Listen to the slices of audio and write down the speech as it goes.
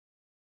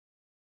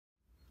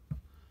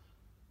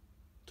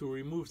To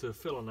remove the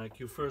filler neck,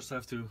 you first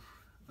have to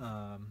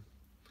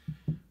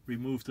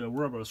remove the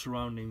rubber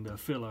surrounding the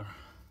filler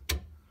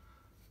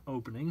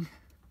opening.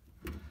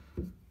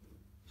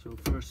 So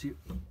first you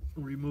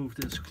remove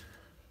this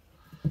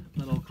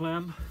little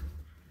clamp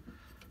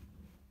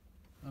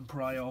and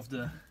pry off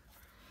the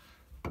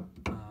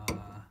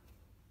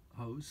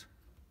hose.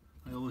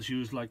 I always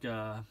use like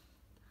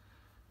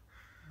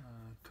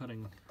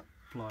cutting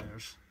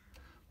pliers,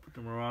 put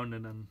them around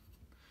and then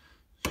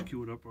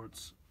skew it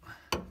upwards.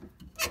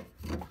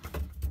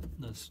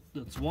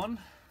 That's one.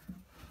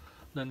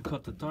 Then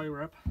cut the tie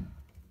wrap,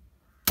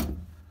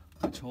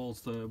 which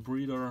holds the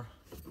breather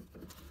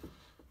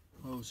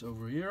hose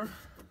over here.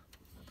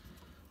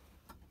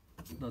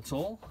 That's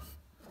all.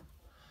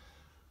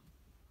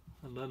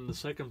 And then the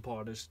second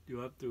part is you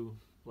have to,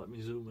 let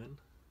me zoom in,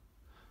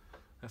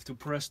 have to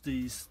press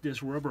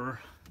this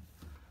rubber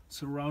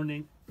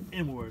surrounding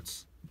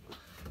inwards.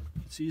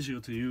 It's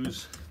easier to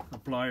use a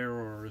plier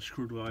or a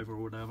screwdriver or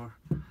whatever,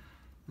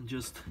 and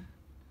just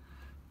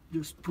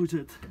put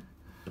it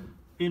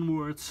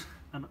inwards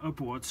and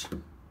upwards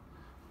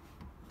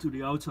to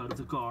the outside of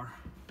the car.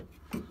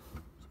 So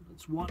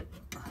that's one.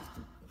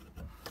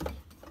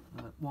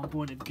 At one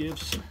point it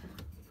gives.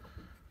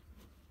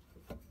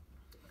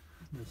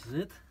 This is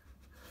it.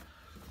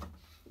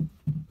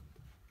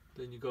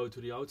 Then you go to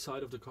the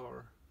outside of the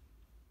car.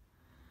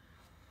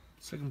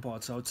 Second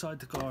part's outside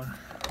the car.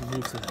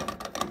 Remove the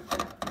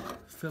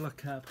filler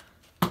cap.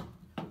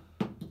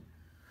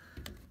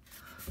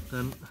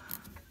 Then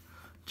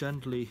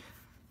gently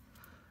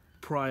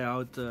pry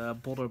out the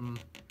bottom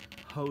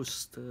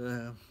hose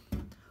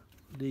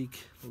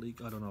leak,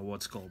 I don't know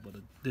what's called, but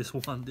this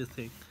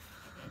thing.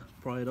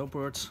 Pry it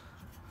upwards.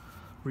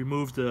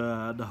 Remove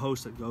the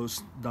hose that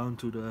goes down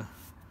to the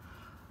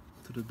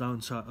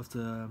downside of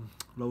the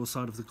lower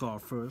side of the car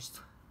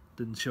first.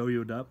 Didn't show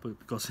you that, but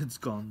because it's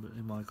gone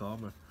in my car,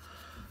 but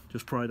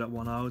just pry that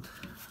one out,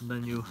 and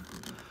then you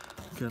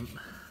can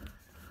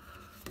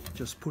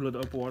just pull it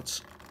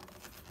upwards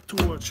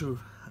towards you,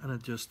 and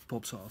it just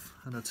pops off,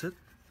 and that's it.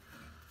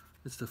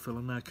 It's the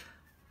filler neck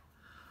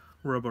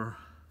rubber,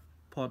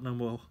 part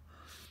number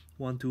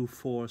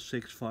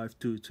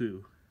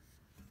 124652.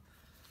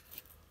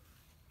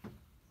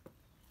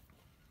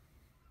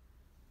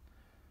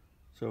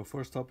 So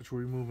first up is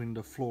removing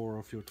the floor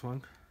of your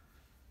trunk.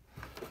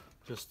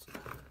 Just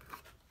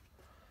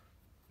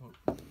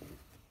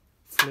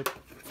flip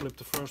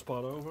the first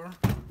part over.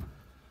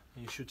 And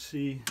you should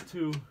see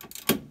two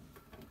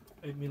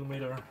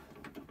 8mm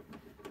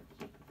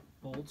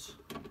bolts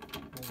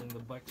holding the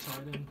back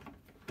side in,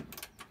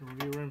 the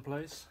rear in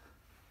place.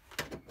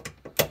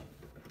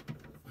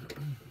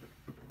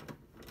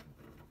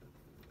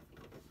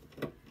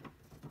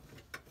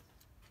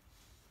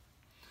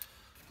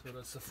 So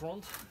that's the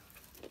front.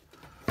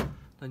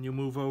 Then you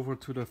move over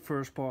to the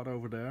first part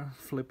over there,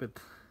 flip it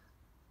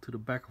to the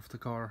back of the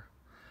car,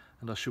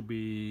 and there should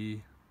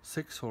be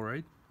 6 or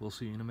 8, we'll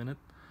see in a minute,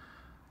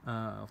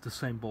 of the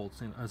same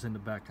bolts as in the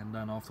back, and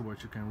then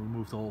afterwards you can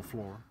remove the whole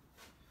floor.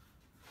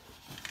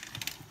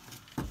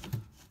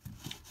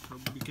 So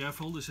be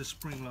careful, this is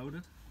spring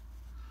loaded.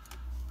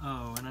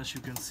 Oh, and as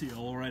you can see, I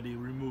already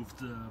removed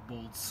the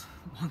bolts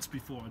once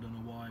before, I don't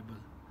know why,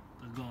 but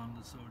they're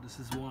gone. So this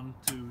is 1,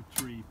 2,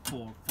 3,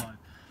 4, 5,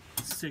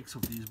 6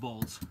 of these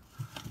bolts.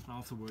 And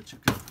afterwards you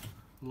can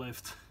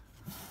lift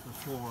the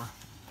floor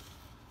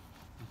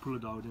and pull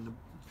it out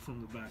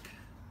from the back.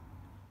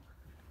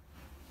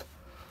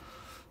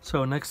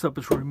 So next up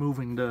is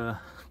removing the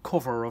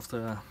cover of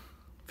the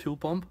fuel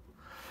pump,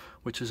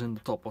 which is in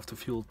the top of the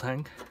fuel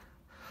tank.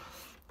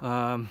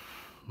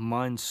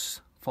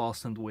 Mine's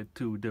fastened with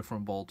 2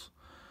 different bolts,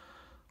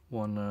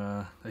 one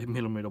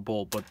 8mm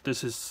bolt, but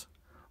this is,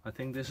 I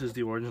think this is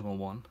the original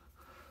one.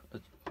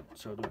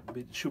 So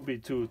it should be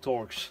 2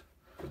 Torx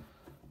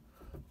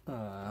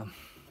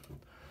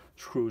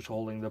screws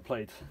holding the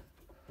plate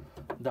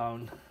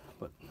down,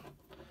 but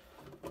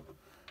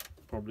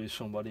probably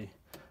somebody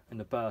in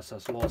the past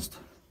has lost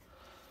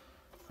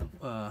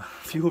a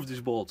few of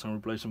these bolts and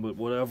replaced them with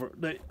whatever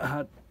they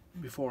had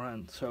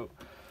beforehand. So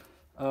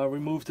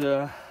remove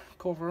the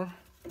cover.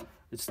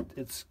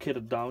 It's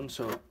kitted down,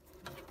 so you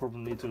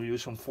probably need to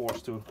use some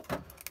force to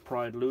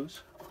pry it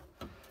loose.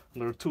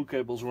 And there are 2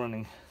 cables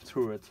running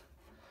through it.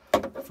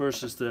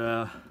 First is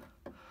the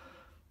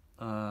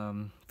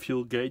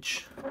fuel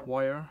gauge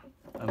wire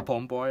and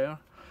pump wire.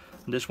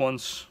 And this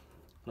one's,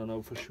 I don't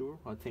know for sure,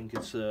 I think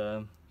it's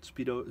a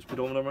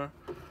speedometer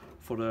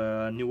for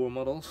the newer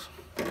models.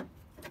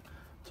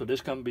 So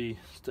this can be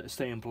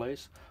stay in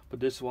place, but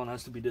this one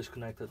has to be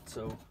disconnected.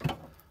 So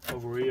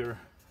over here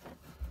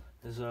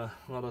is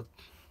another,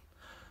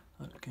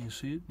 can you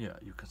see it? Yeah,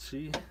 you can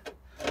see.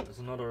 There's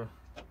another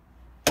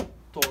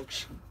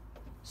Torx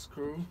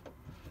screw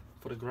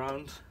for the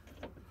ground,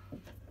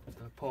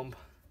 the pump,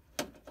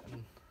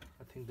 and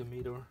I think the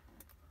meter.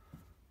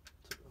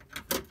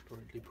 So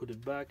correctly put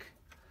it back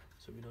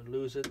so we don't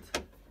lose it.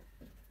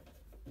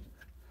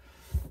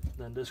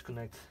 Then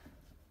disconnect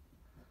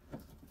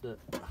the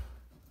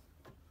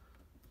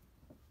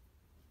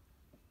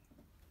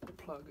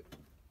plug.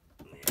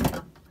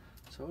 Yeah.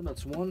 So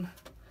that's one,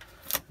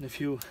 and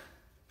if you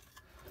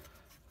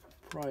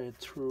pry it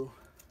through,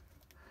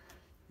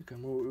 you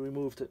can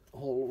remove the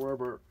whole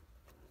rubber,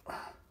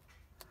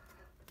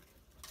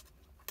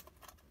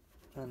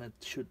 and it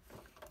should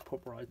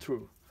pop right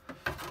through.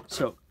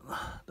 So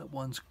that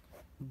one's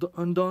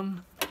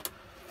undone,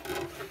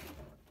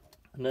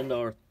 and then there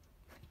are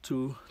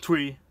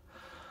three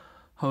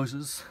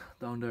hoses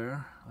down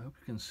there. I hope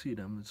you can see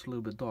them. It's a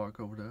little bit dark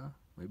over there.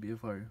 Maybe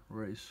if I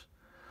raise,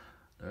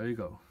 there you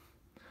go.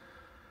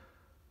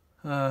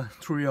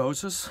 3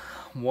 hoses.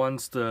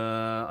 One's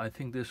the, I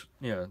think this,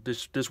 yeah,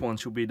 this one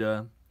should be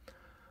the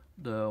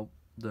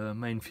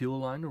main fuel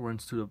line that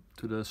runs to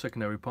the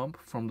secondary pump,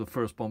 from the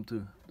first pump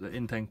to the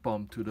in-tank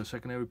pump to the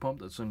secondary pump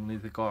that's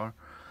underneath the car.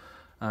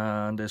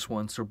 And this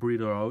one's a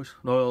breather hose.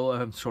 No,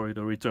 I'm sorry,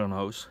 the return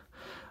hose.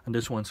 And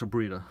this one's a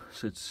breather,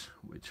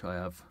 which I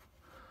have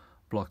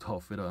blocked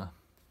off with a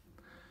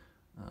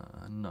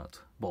nut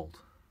bolt.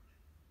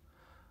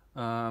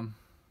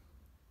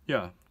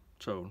 Yeah,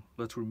 so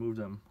let's remove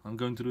them. I'm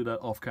going to do that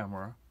off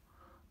camera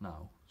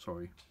now.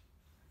 Sorry.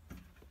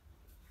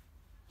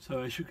 So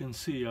as you can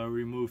see, I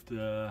removed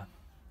the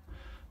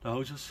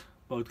hoses,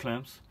 both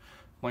clamps.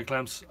 My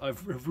clamps,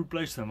 I've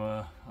replaced them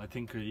I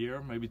think a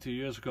year, maybe 2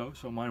 years ago,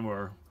 so mine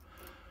were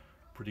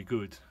pretty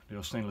good. They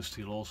are stainless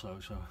steel also,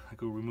 so I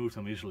could remove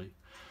them easily.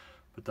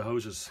 But the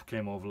hoses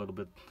came off a little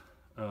bit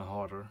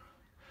harder.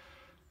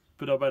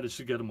 But I managed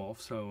to get them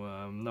off,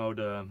 so now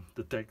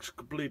the tank's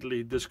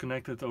completely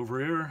disconnected over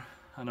here,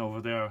 and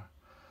over there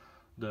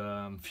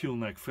the fuel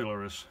neck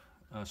filler is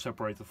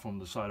separated from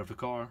the side of the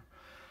car.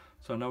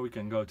 So now we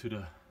can go to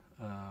the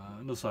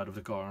underside of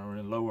the car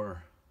and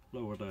lower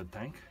the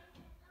tank.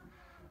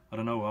 I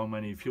don't know how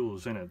many fuel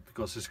is in it,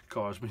 because this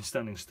car has been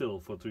standing still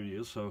for 2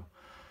 years, so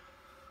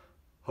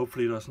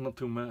hopefully there's not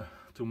too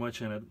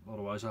much in it,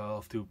 otherwise I'll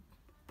have to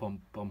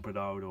pump it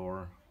out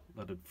or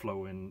let it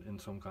flow in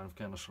some kind of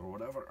canister or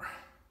whatever.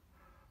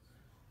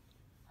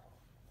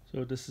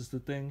 So this is the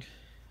thing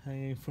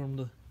hanging from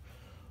the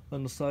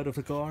underside of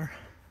the car.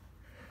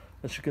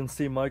 As you can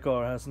see, my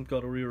car hasn't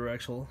got a rear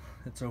axle.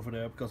 It's over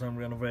there because I'm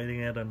renovating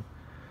it and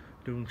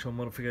doing some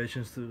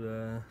modifications to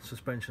the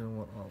suspension and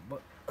whatnot.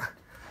 But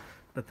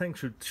the tank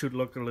should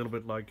look a little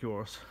bit like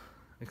yours,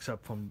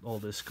 except from all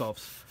these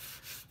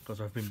scuffs, because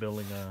I've been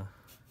building a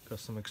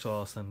custom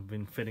exhaust and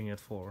been fitting it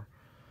for,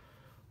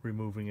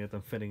 removing it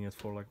and fitting it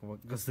for like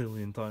a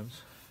gazillion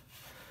times.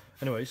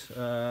 Anyways,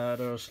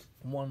 there's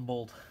one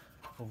bolt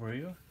over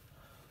here,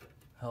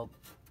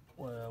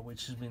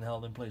 which has been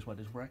held in place by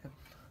this bracket.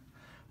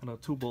 And there are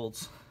 2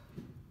 bolts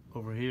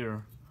over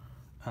here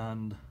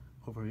and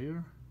over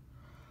here,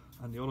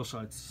 and the other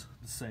side's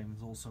the same.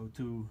 There's also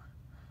 2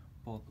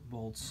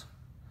 bolts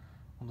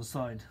on the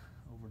side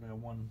over there,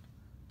 1,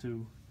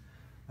 2,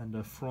 and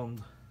the front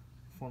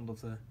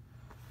of the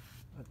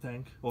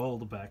tank, well,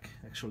 the back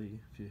actually,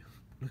 if you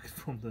look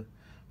from the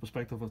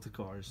perspective of the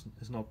car, is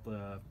not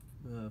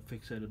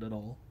fixated at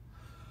all.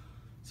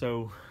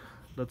 So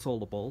that's all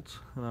the bolts,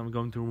 and I'm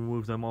going to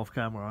remove them off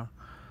camera,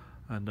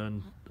 and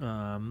then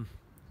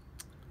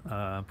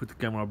put the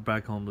camera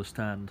back on the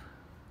stand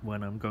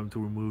when I'm going to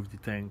remove the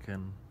tank,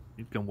 and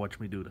you can watch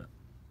me do that.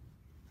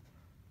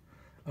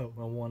 Oh,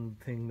 and one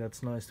thing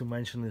that's nice to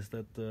mention is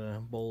that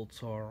the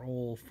bolts are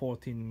all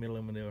 14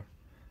 millimeter.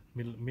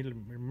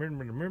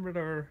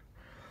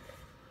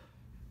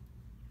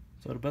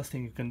 So the best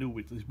thing you can do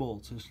with these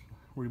bolts is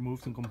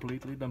remove them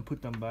completely, then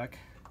put them back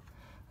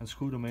and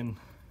screw them in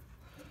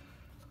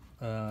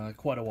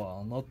quite a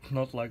while.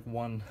 Not like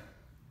one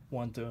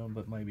turn,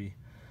 but maybe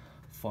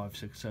 5,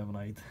 6, 7,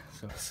 8.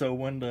 So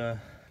when the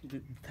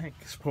tank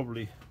is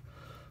probably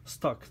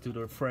stuck to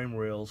the frame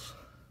rails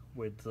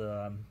with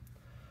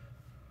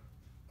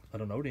I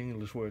don't know the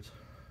English word,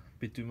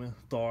 bitumen,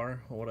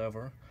 tar or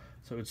whatever,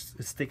 so it's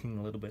sticking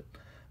a little bit.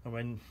 And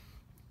when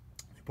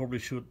you probably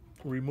should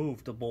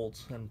remove the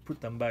bolts and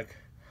put them back,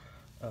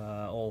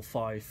 all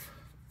 5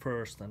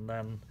 first, and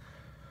then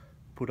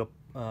put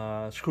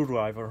a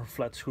screwdriver,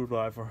 flat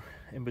screwdriver,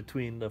 in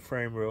between the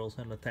frame rails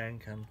and the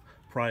tank and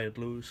pry it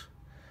loose.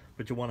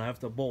 But you want to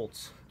have the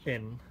bolts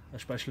in,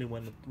 especially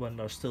when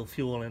there's still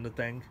fuel in the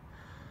tank,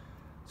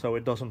 so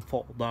it doesn't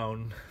fall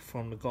down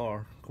from the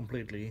car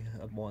completely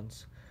at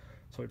once.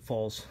 So it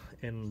falls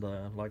in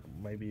the, like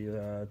maybe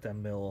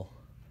 10 mil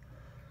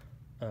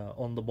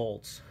on the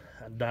bolts,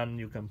 and then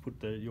you can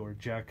put your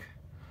jack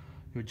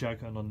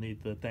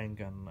underneath the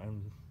tank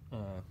and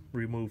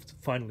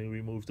finally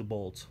remove the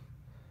bolts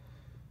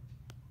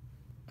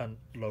and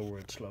lower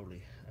it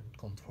slowly and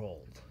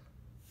controlled.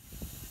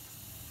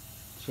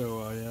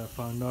 So I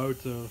found out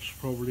there's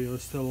probably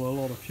still a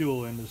lot of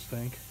fuel in this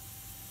tank,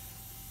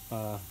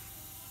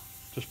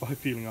 just by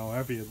feeling how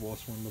heavy it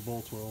was when the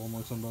bolts were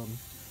almost undone.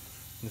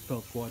 It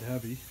felt quite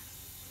heavy.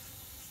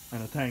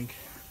 And the tank,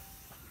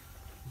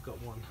 I've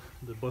got one,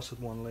 the busted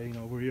one laying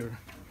over here,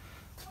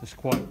 it's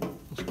quite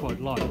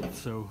light,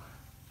 so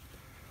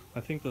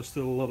I think there's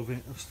still a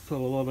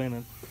lot in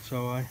it.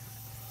 So I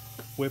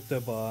whipped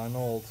up an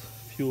old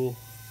fuel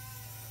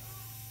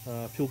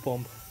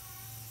pump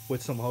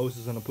with some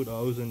hoses, and I put a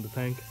hose in the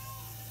tank.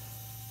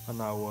 And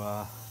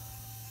now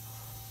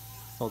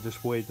I'll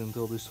just wait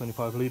until this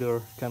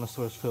 25-liter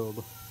canister is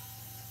filled,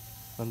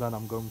 and then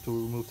I'm going to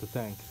remove the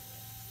tank.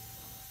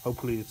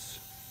 Hopefully it's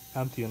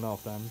empty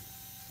enough, then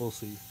we'll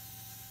see.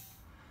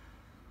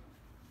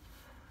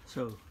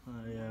 So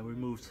I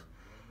removed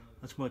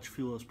as much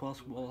fuel as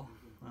possible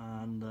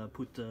and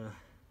put the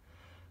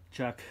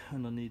jack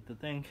underneath the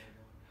tank.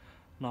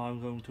 Now I'm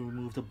going to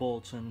remove the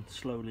bolts and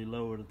slowly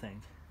lower the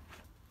tank.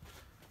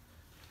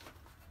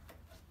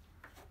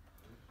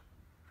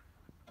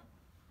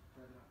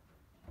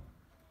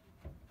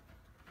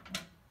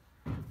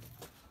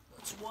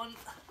 That's one.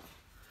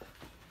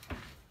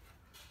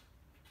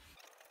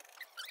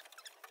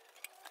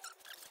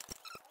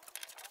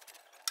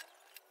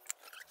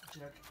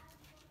 Jack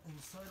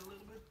inside a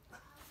little bit.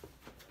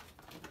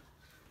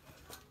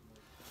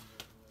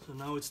 So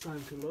now it's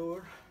time to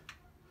lower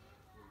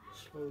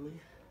slowly.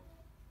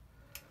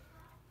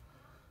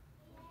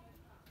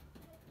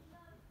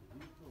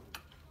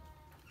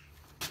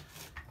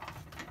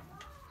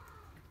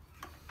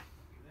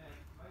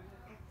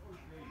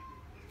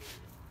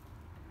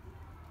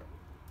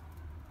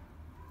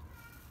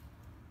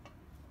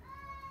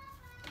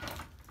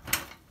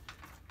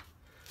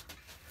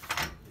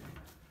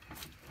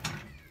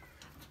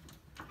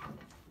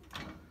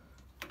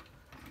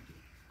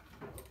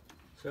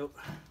 So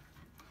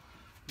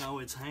now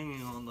it's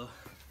hanging on the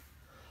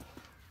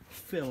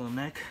filler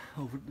neck,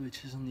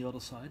 which is on the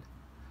other side,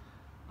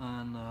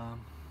 and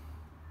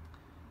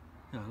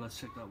yeah, let's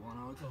check that one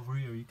out. Over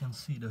here you can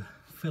see the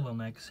filler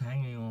necks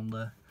hanging on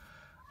the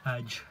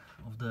edge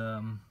of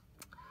the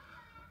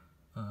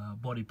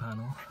body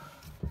panel.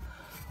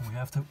 And we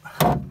have to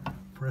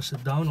press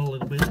it down a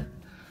little bit,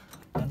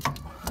 and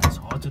it's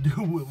hard to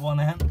do with one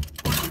hand.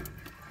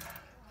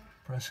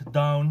 Press it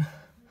down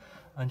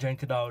and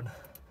yank it out.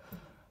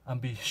 And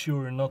be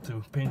sure not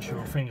to pinch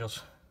your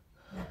fingers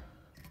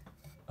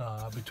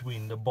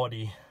between the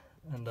body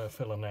and the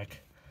filler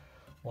neck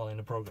while in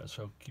the progress.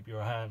 So keep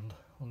your hand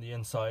on the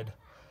inside,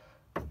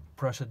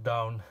 press it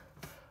down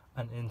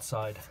and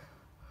inside,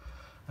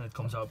 and it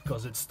comes out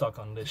because it's stuck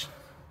on this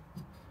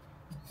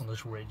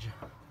ridge.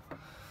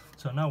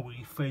 So now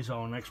we face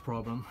our next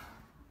problem,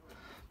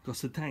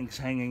 because the tank's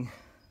hanging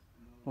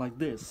like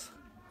this,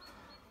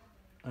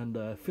 and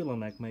the filler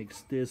neck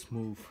makes this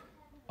move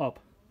up.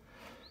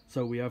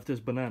 So we have this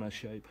banana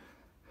shape,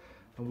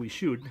 and we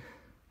should,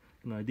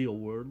 in an ideal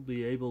world,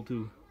 be able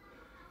to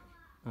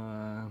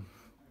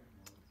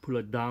pull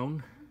it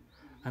down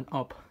and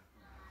up,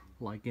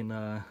 like in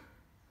a,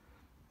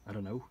 I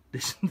don't know,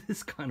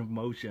 this kind of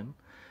motion.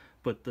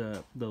 But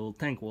the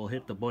tank will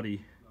hit the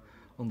body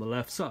on the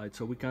left side,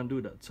 so we can't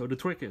do that. So the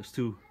trick is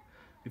to,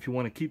 if you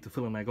want to keep the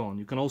filler neck on,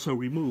 you can also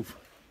remove.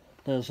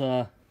 There's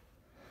a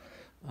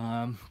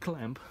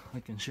clamp I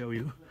can show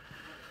you.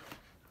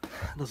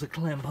 There's a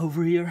clamp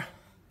over here.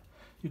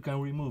 You can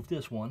remove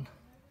this one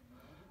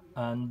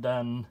and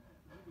then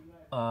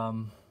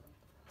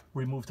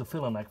remove the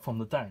filler neck from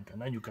the tank,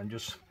 and then you can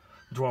just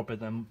drop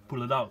it and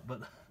pull it out.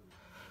 But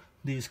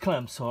these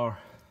clamps are,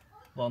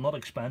 well, not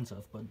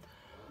expensive, but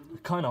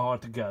kind of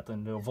hard to get,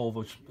 and they're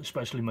Volvo,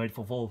 especially made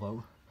for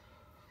Volvo.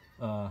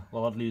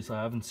 Well, at least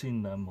I haven't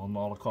seen them on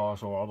other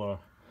cars or other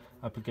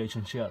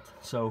applications yet.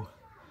 So,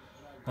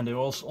 and they're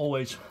also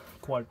always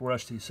quite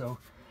rusty, so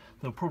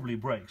they'll probably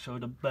break. So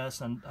the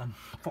best and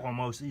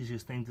foremost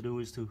easiest thing to do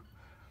is to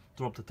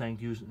drop the tank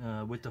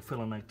with the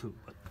filler neck too.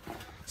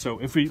 So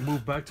if we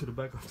move back to the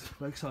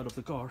back side of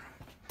the car,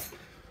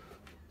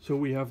 so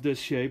we have this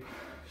shape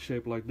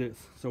like this.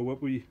 So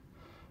what we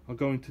are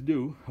going to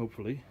do,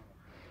 hopefully,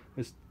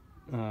 is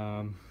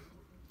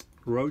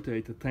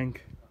rotate the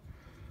tank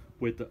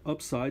with the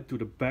upside to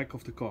the back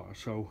of the car.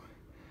 So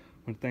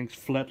when the tank's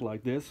flat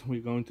like this,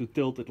 we're going to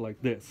tilt it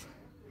like this,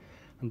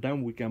 and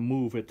then we can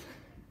move it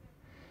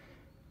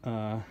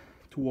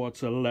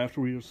towards the left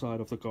rear side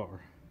of the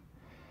car,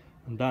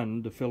 and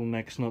then the filler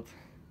neck's not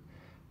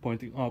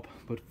pointing up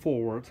but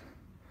forward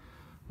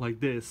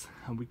like this,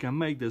 and we can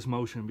make this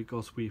motion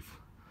because we've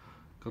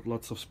got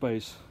lots of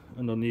space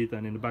underneath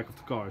and in the back of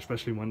the car,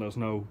 especially when there's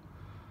no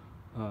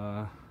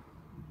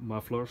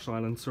muffler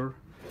silencer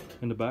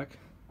in the back.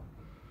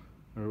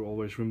 I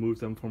always remove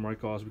them from my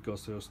cars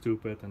because they're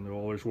stupid and they're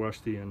always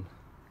rusty and,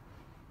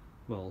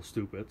 well,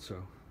 stupid.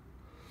 So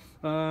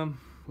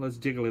let's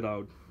jiggle it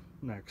out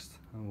next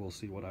and we'll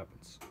see what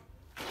happens.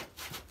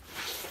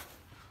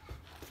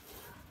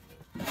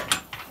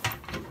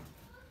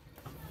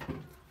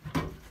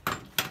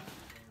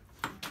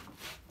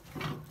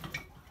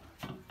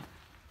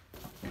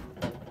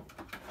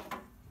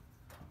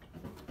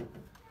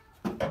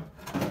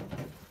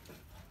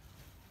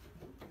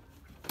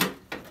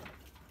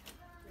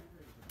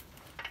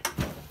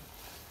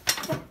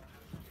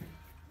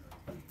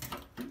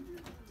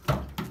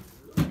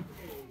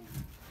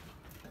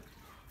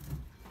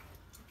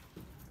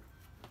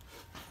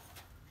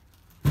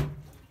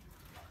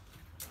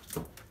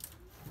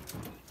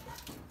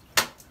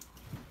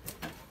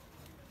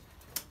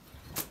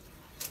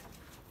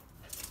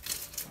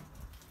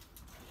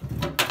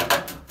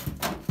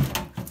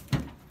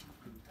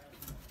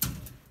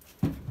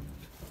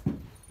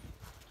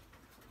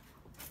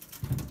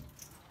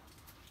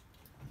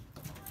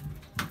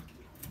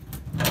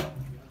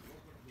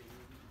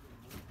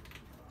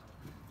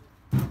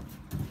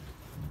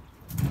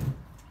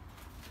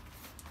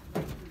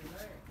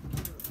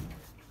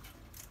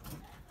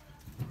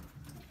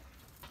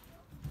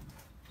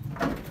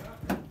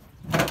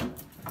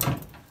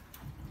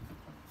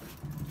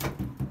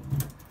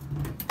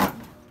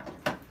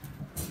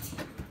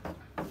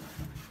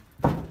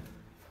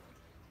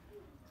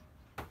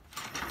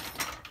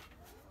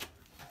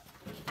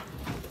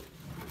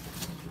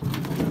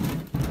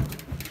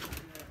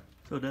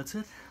 that's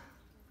it.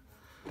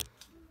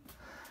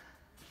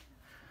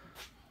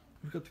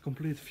 We've got the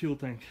complete fuel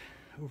tank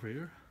over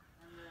here.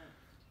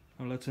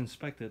 Now let's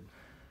inspect it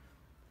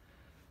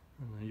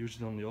and use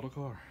it on the other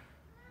car.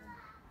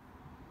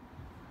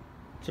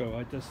 So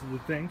I tested the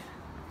tank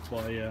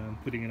by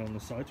putting it on the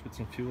sides with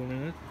some fuel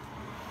in it.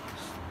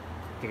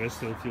 There is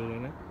still fuel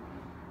in it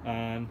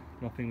and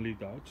nothing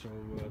leaked out, so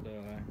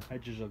the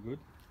edges are good.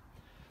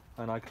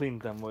 And I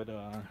cleaned them with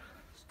a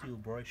steel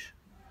brush,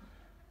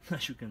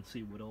 as you can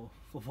see, with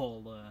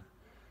all the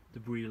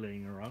debris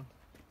laying around.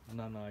 And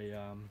then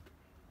I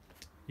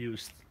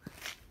used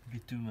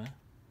bitumen,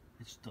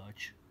 it's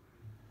Dutch,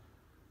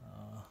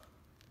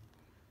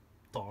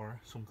 tar,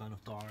 some kind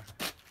of tar,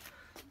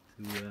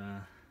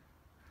 to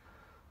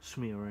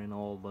smear in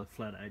all the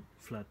flat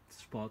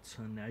spots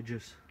and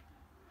edges,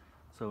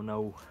 so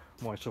no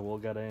moisture will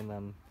get in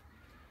and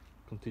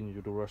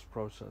continue the rust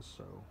process.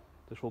 So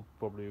this will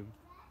probably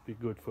be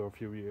good for a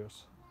few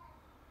years.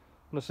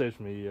 And it saves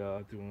me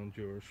 200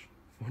 euros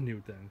for a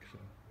new tank, so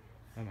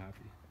I'm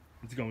happy.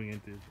 It's going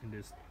in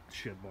this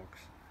shit box.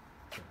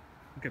 So,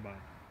 okay, bye.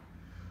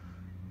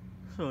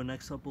 So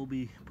next up we'll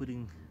be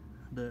putting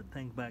the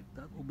tank back.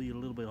 That will be a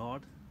little bit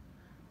hard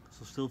because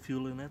there's still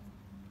fuel in it,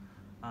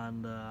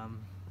 and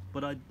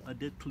but I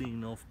did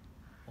clean off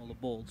all the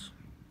bolts,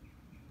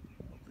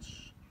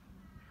 which,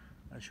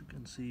 as you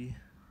can see,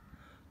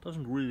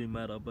 doesn't really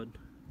matter, but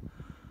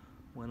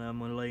when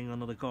I'm laying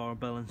under the car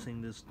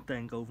balancing this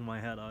tank over my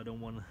head, I don't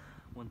want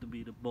to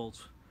be the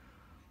bolts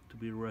to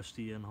be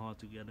rusty and hard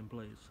to get in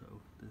place.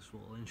 So this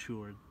will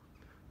ensure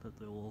that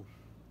they will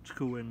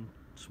screw in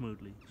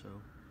smoothly.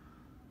 So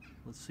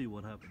let's see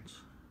what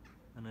happens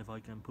and if I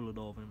can pull it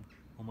off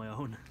on my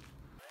own.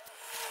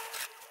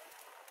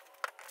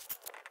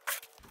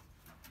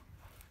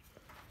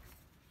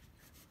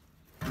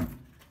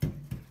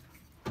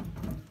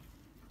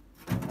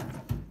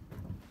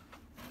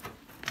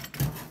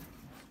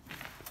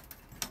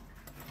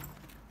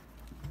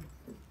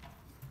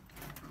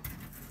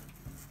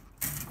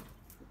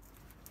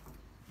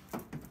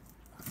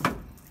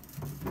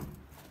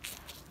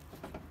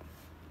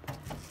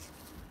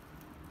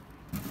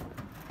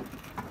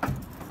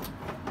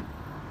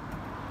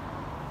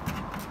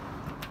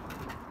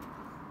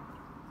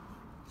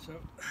 So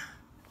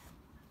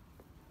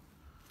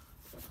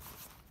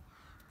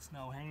it's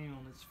now hanging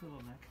on its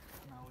filler neck.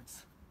 Now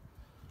it's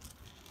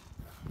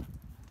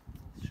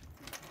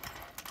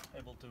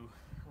able to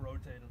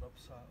rotate it up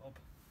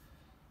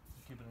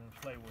and keep it in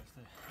play with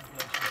the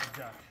inflation of the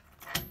jack.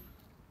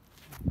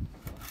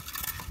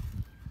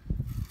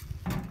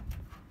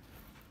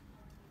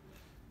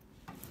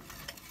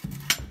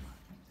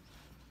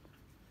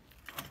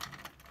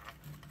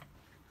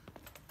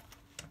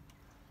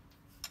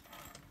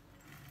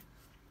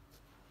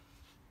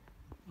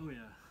 Oh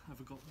yeah, I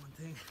forgot one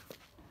thing.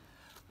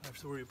 I have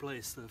to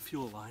replace the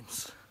fuel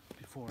lines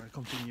before I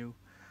continue.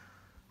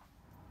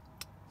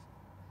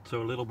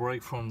 So a little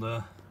break from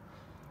the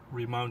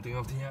remounting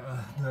of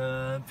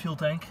the fuel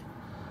tank,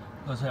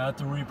 because I had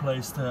to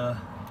replace the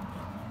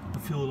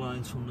fuel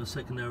lines from the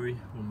secondary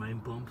or main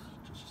pump.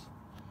 Just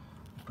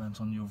depends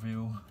on your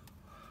view.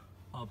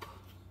 Up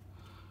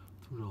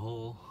through the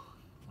hole.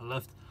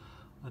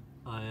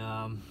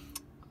 I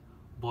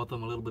bought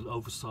them a little bit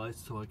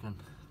oversized so I can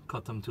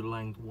cut them to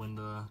length when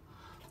the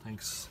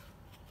tank's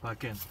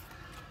back in.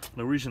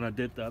 The reason I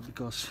did that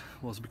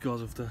was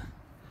because of the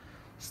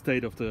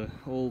state of the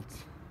old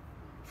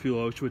fuel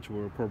hose, which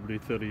were probably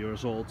 30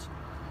 years old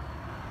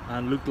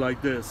and looked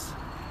like this.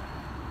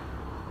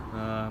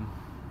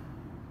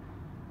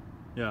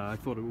 Yeah, I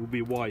thought it would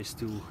be wise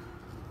to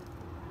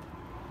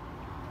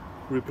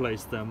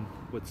replace them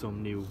with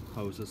some new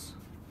hoses.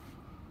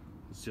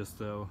 It's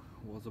just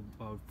was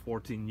about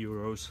 14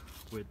 euros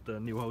with the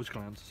new hose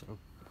clamps, so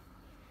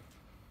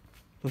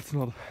that's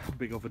not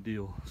big of a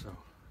deal. So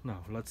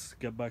now let's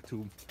get back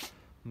to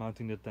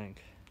mounting the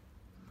tank.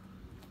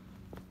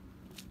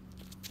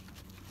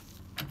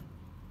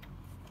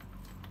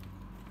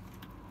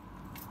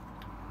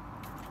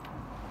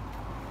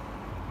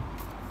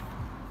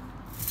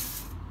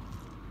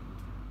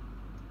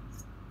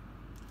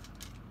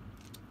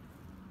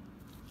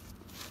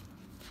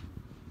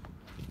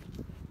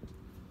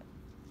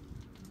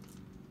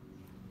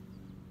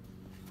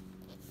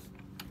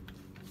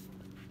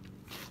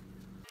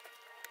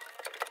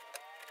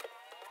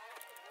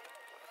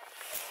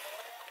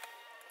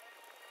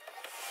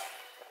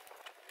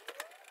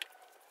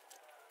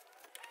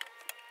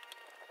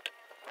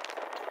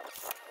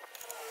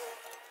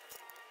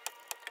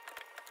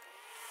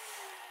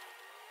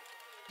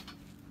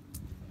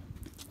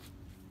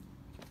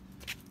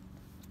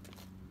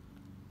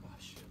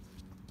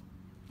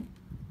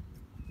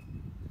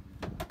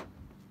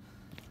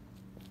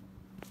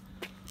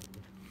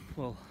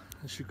 Well,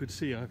 as you could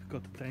see, I've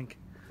got the tank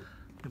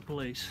in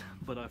place,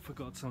 but I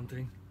forgot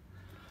something.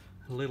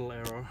 A little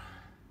error.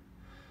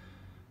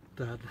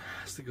 That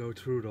has to go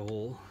through the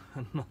hole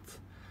and not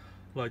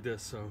like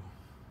this, so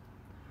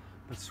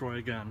let's try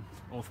again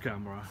off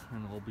camera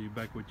and I'll be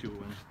back with you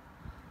and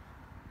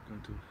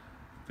going to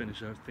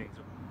finish everything.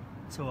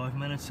 So I've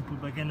managed to put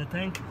back in the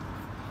tank,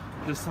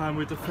 this time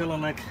with the filler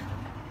neck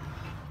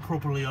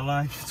properly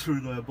aligned through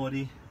the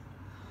body.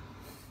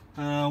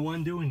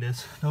 When doing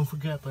this, don't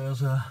forget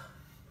there's a,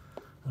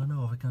 I don't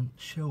know if I can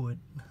show it,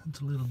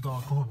 it's a little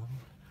dark on.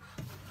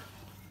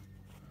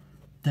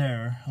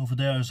 There, over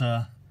there is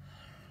a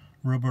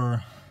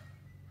rubber,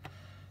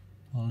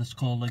 well, let's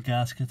call it a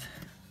gasket,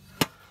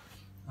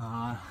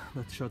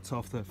 that shuts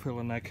off the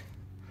filler neck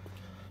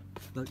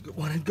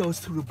when it goes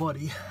through the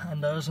body,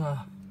 and there's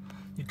a,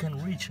 you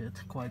can reach it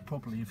quite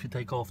properly if you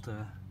take off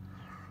the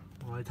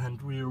right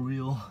hand rear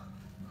wheel,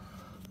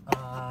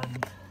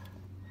 and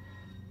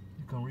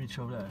you can reach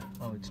over there.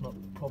 Oh, it's not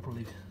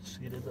properly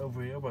seated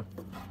over here, but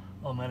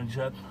I'll manage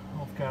that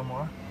off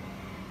camera.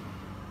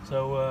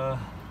 So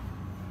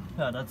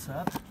yeah, that's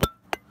that.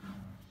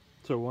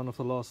 So one of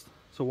the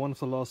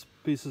last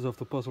pieces of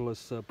the puzzle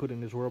is putting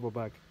this rubber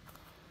back.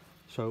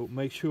 So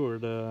make sure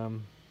the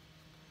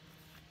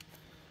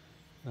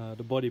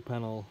body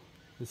panel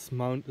is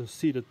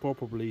seated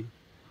properly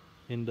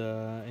in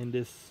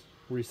this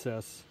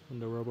recess in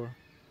the rubber.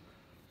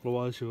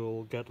 Otherwise you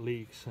will get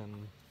leaks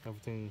and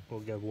everything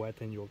will get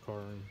wet in your car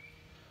and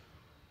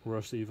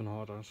rust even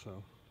harder.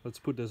 So let's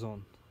put this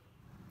on.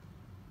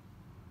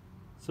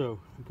 So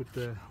I put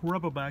the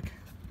rubber back.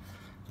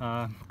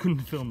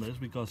 Couldn't film this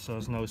because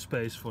there's no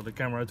space for the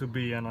camera to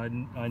be, and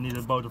I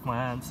needed both of my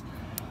hands.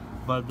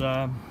 But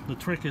the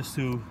trick is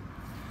to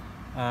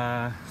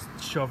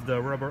shove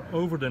the rubber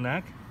over the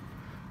neck,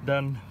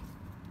 then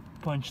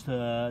punch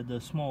the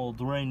small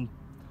drain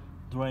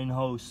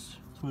hose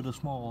through the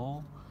small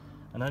hole,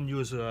 and then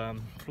use a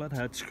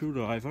flathead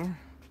screwdriver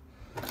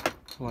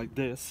like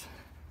this.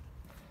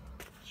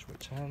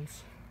 Switch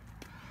hands.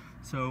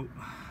 So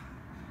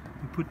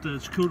you put the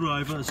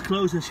screwdriver as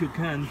close as you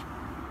can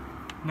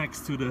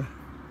next to the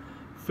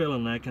filler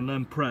neck and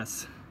then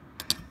press.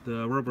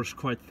 The rubber's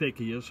quite thick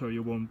here, so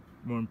you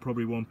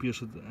probably won't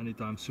pierce it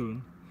anytime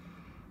soon.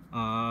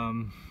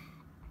 And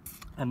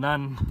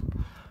then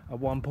at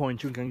one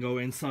point you can go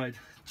inside,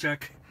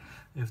 check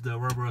if the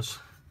rubber is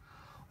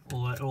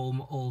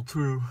all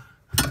through,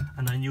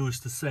 and then use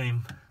the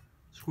same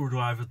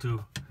screwdriver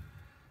to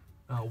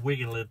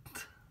wiggle it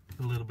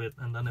a little bit,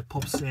 and then it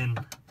pops in,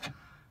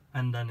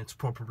 and then it's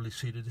properly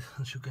seated,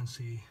 as you can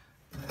see.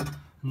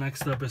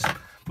 Next up is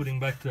putting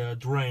back the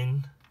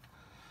drain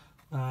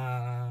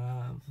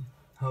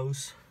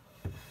hose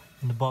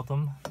in the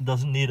bottom. It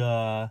doesn't need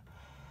a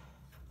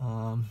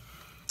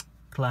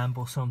clamp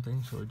or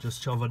something, so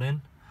just shove it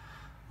in.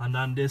 And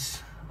then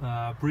this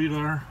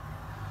breather,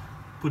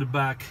 put it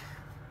back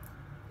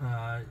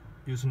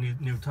using the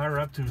new tie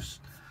wrap to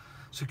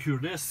secure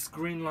this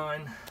green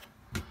line,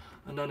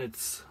 and then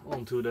it's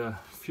onto the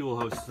fuel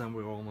hose, and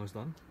we're almost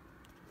done.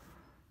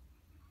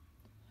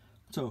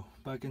 So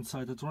back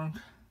inside the trunk,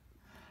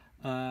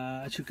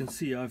 as you can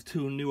see I have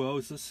two new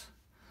hoses.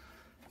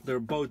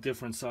 They're both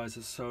different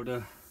sizes, so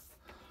the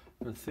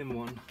thin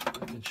one,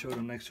 I can show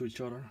them next to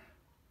each other.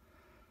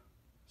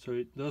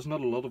 So there's not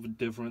a lot of a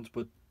difference,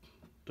 but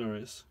there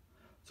is.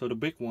 So the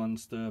big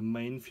one's the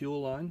main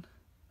fuel line,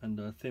 and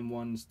the thin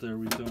one's the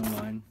return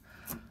line,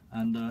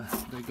 and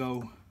they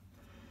go,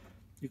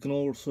 you can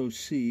also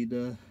see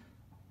the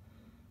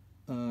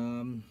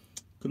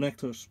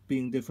connectors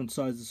being different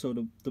sizes. So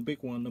the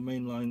big one, the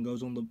main line,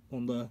 goes on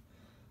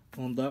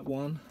that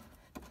one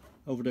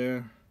over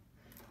there,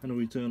 and a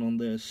return on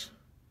this.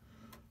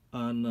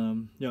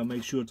 And yeah,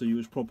 make sure to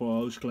use proper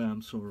hose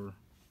clamps, or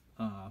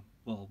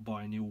well,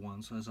 buy new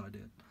ones as I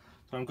did.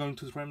 So I'm going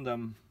to trim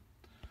them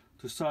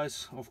to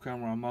size off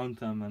camera, mount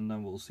them, and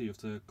then we'll see if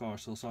the car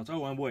still starts.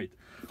 Oh, and wait,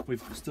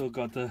 we've still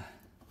got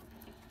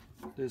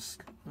this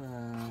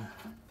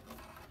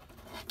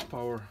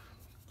power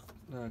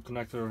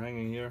connector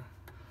hanging here.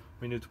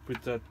 We need to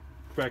put that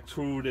back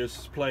through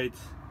this plate,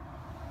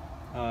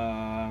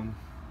 and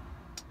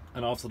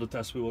after the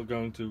test we were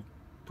going to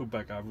put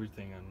back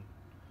everything, and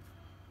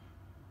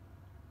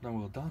then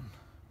we're done,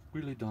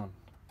 really done.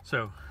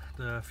 So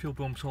the fuel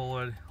pump's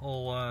already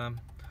all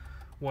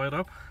wired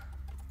up.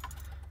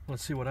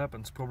 Let's see what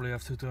happens. Probably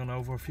have to turn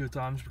over a few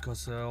times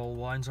because all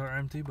lines are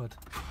empty, but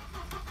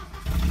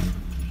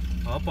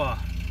hoppa,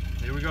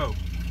 here we go.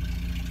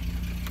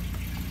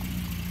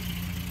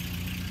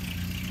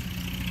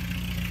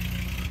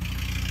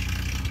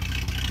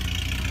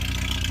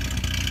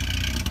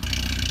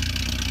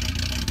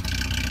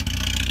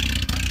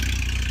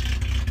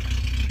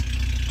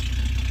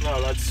 Now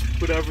let's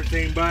put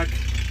everything back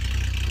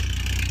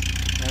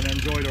and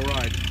enjoy the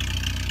ride.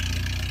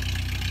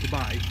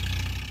 Goodbye.